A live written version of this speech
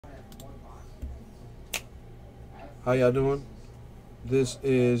How y'all doing? This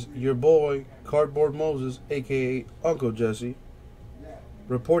is your boy, Cardboard Moses, aka Uncle Jesse,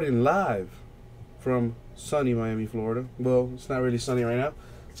 reporting live from sunny Miami, Florida. Well, it's not really sunny right now.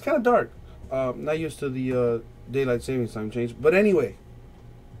 It's kind of dark. Not used to the daylight savings time change. But anyway,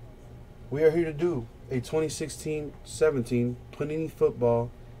 we are here to do a 2016-17 Panini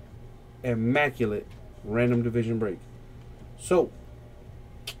Football immaculate random division break. So,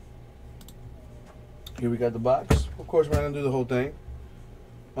 here we got the box. Of course, we're not going to do the whole thing,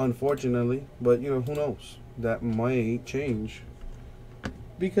 unfortunately. But, who knows? That might change.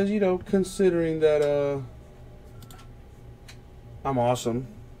 Because, considering that I'm awesome,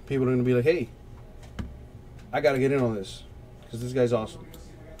 people are going to be like, hey, I got to get in on this. Because this guy's awesome.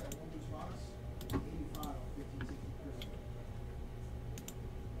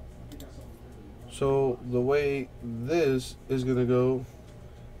 So, the way this is going to go,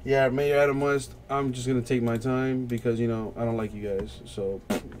 yeah, Mayor Adam West, I'm just going to take my time because, I don't like you guys. So,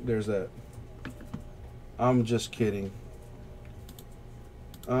 there's that. I'm just kidding.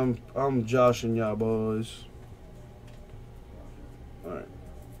 I'm joshing y'all boys. Alright.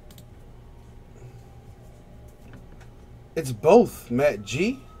 It's both, Matt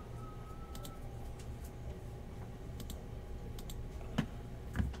G.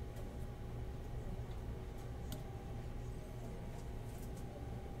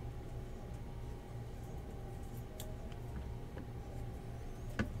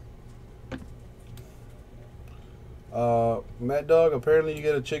 Matt Dog, apparently you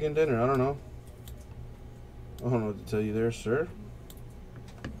get a chicken dinner. I don't know. I don't know what to tell you there, sir.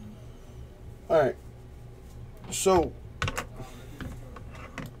 Alright. So,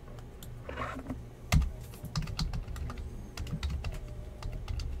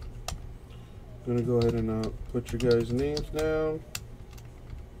 gonna go ahead and put your guys' names down.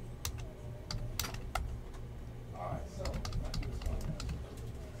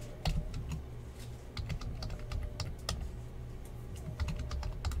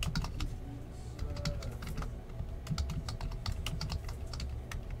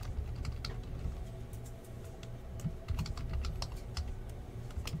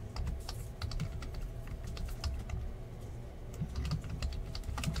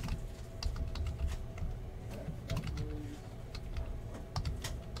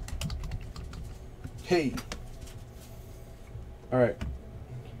 Hey. All right.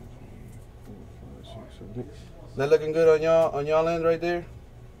 That looking good on y'all end right there?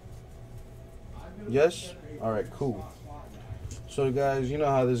 Yes? All right, cool. So guys, you know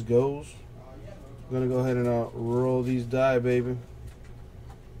how this goes. I'm gonna go ahead and roll these die, baby.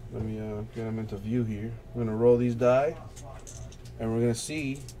 Let me get them into view here. We're gonna roll these die, and we're gonna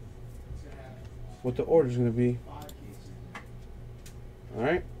see what the order is gonna be. All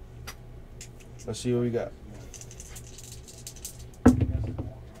right. Let's see what we got.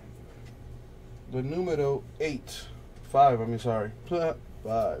 The numero 5. I mean, sorry, 5.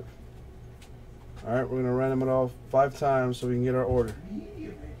 All right, we're gonna random it off 5 times so we can get our order.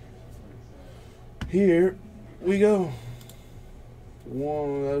 Here we go.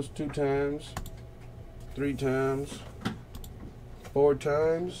 1, that was 2 times, 3 times, 4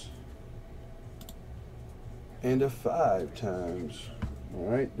 times, and a 5 times. All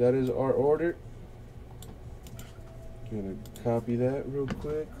right, that is our order. Gonna copy that real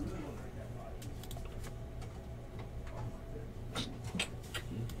quick.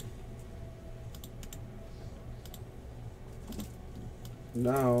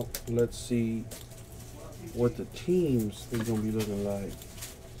 Now let's see what the teams is gonna be looking like.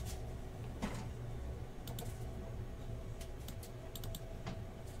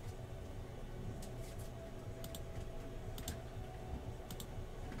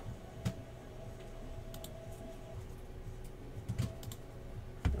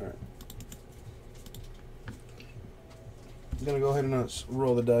 I'm gonna go ahead and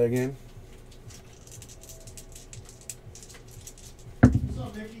roll the die again. What's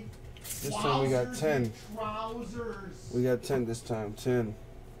up, Mickey? This time we got 10. We got 10 this time. 10.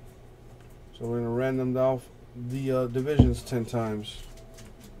 So we're gonna random off the divisions 10 times.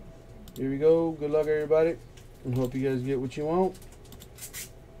 Here we go. Good luck, everybody. And hope you guys get what you want.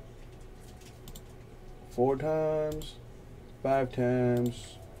 4 times, 5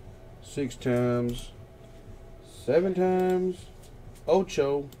 times, 6 times, 7 times,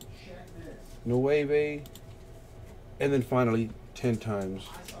 8, 9, and then finally 10 times.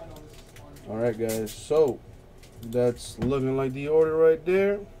 Alright guys, so that's looking like the order right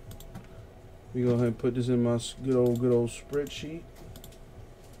there. We go ahead and put this in my good old spreadsheet.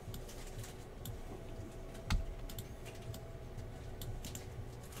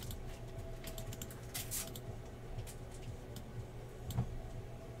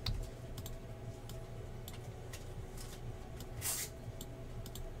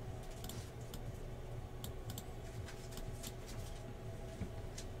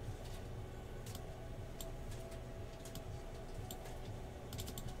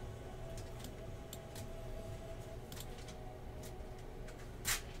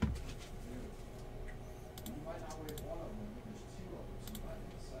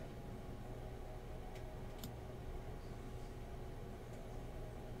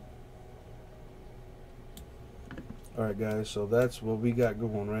 Alright, guys, so that's what we got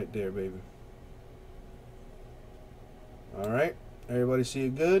going right there, baby. Alright, everybody see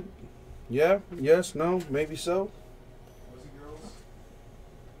it good? Yeah? Yes? No? Maybe so? Boys and girls.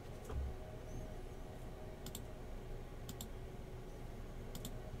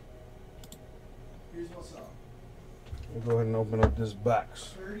 Here's what's up. We'll go ahead and open up this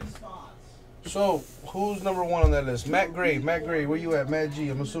box. 30 spots. So, who's number one on that list? Matt Gray. Matt Gray, where you at? Matt G.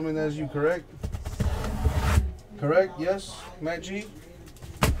 I'm assuming that's you, correct? Correct? Yes? Matt G?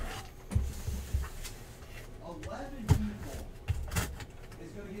 11 people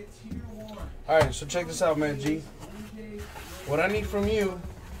is going to get tier 1. Alright, so check this out, Matt G. What I need from you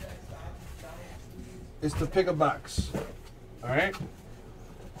is to pick a box. Alright?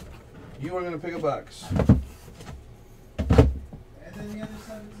 You are going to pick a box. And then the other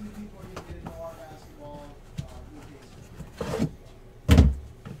 17 people are going to get into our basketball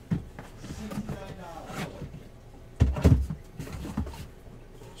 $69.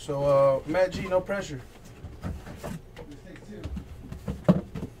 So, Matt G, no pressure. Just take 2.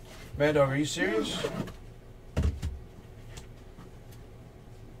 Mad Dog, are you serious?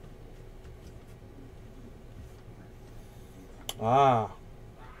 Ah.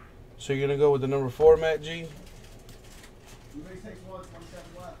 So you're going to go with the number 4, Matt G? Everybody takes 1, 27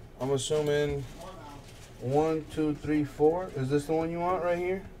 left. I'm assuming 1, 2, 3, 4. Is this the one you want right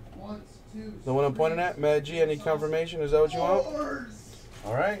here? 1, 2, The one I'm pointing at? Matt G, any confirmation? Is that what you want? Fours.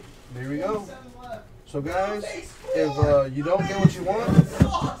 All right. There we go. 27 left. So, guys, if you don't get what you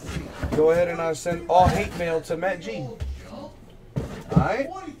want, go ahead and send all hate mail to Matt G. All right?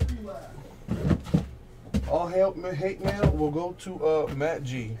 23 left. All hate mail will go to Matt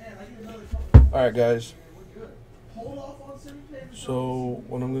G. Man, I get another couple. All right, guys. We're good. Hold off on semi-payments. So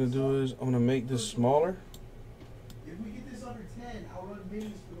what I'm going to do is I'm going to make this smaller. If we get this under 10, I'll run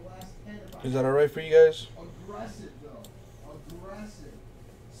minis for the last 10. Is that all right for you guys? Aggressive, though. Aggressive.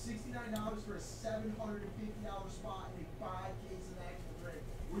 $69 for a $750 spot in a 5 case of action break,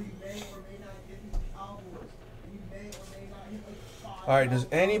 where you may or may not get these Cowboys. And you may or may not hit like 5. All right. Does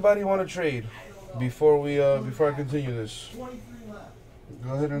anybody want to trade before I continue this? 23 left.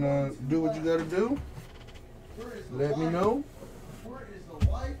 Go ahead and do what you got to do. Where is the Let me life? know Where is the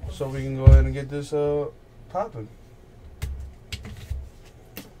life of so we this? can go ahead and get this popping.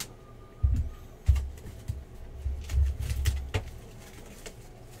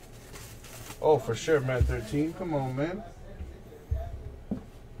 Oh, for sure, Matt 13. Come on, man. I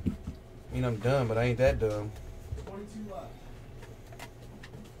mean, I'm dumb, but I ain't that dumb. 22 left.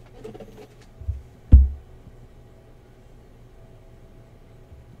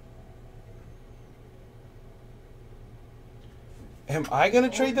 Am I going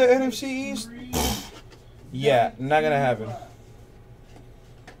to trade the NFC East? Yeah, not going to happen.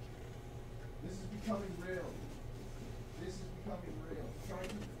 This is becoming real. This is becoming real. Try to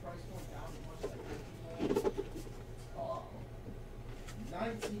keep the price point down as much as I can.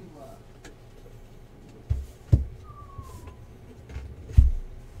 19 left.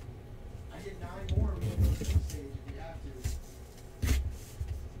 I get 9 more. We can go to the stage if we have to.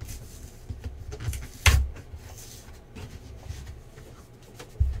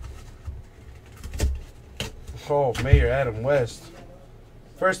 Oh, Mayor Adam West.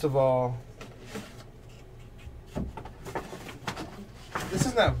 First of all, this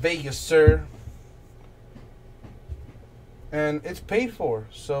is not Vegas, sir. And it's paid for.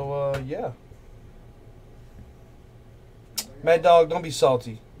 So, yeah. Mad Dog, don't be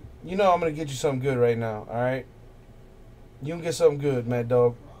salty. You know I'm going to get you something good right now, alright? You can get something good, Mad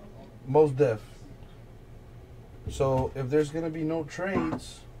Dog. Most def. So, if there's going to be no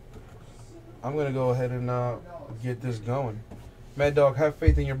trades, I'm going to go ahead and get this going. Mad Dog, have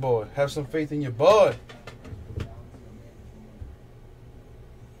faith in your boy. Have some faith in your boy.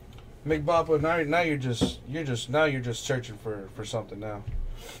 McBoppa, now you're just searching for something now.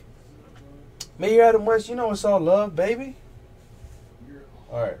 Mayor Adam West, you know it's all love, baby.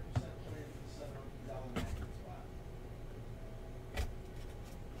 All right.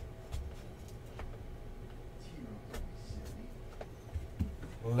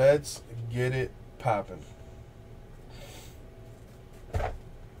 Let's get it popping.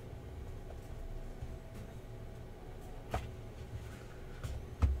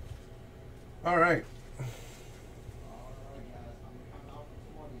 All right.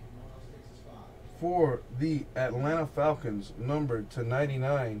 For the Atlanta Falcons, number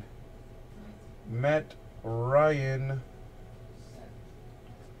 /99, Matt Ryan.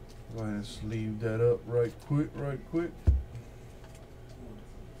 Go ahead and sleeve that up right quick.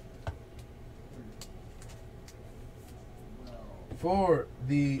 For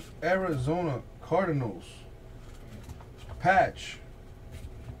the Arizona Cardinals, patch.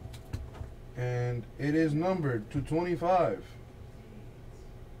 And it is numbered to 25.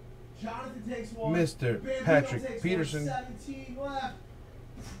 Jonathan takes one. Mr. Bambino Patrick takes Peterson. 17 left.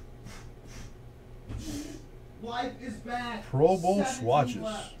 Life is back. Pro Bowl 17 swatches.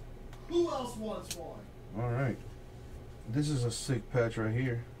 left. Who else wants one? All right. This is a sick patch right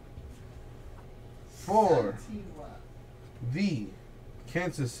here. For 17 left. the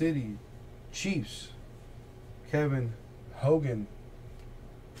Kansas City Chiefs, Kevin Hogan,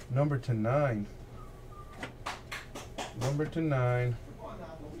 number to 9. Number to 9. Come on now,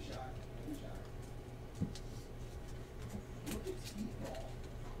 don't be shy. Don't be shy. Look at T-Ball.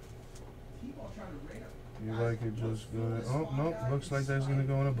 T-Ball trying to rate him. You like it just good. Oh, no. Looks like that's going to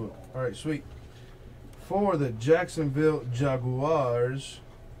go in a book. All right, sweet. For the Jacksonville Jaguars,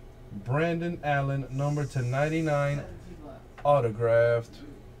 Brandon Allen, number to 99, 17 left. autographed.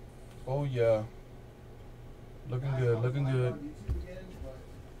 Oh, yeah. Looking good, looking good.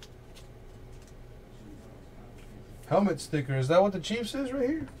 Helmet sticker. Is that what the Chiefs is right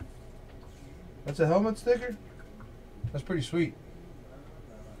here? That's a helmet sticker? That's pretty sweet.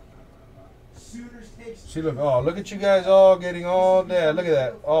 Sooners takes. See, look. Oh, look at you guys all getting all there. Look at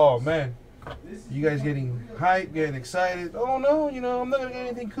that. Oh, man. You guys getting hyped, getting excited. Oh, no, you know, I'm not going to get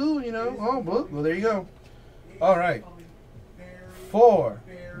anything cool, you know. Oh, well, there you go. All right. For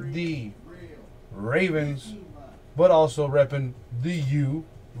the Ravens, but also repping the U,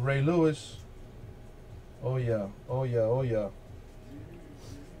 Ray Lewis. Oh, yeah. Oh, yeah. Oh, yeah.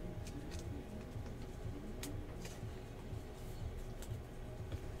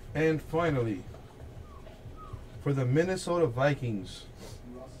 And finally, for the Minnesota Vikings,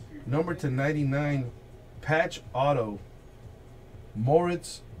 number to 99, patch auto,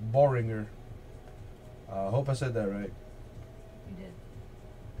 Moritz Boringer. I hope I said that right. You did.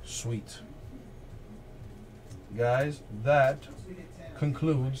 Sweet. Guys, that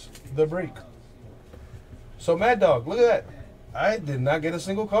concludes the break. So, Mad Dog, look at that. I did not get a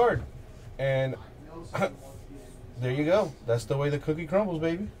single card. And there you go. That's the way the cookie crumbles,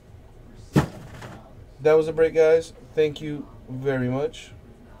 baby. That was a break, guys. Thank you very much.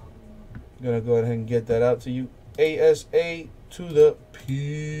 Gonna go ahead and get that out to you. ASA to the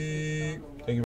P.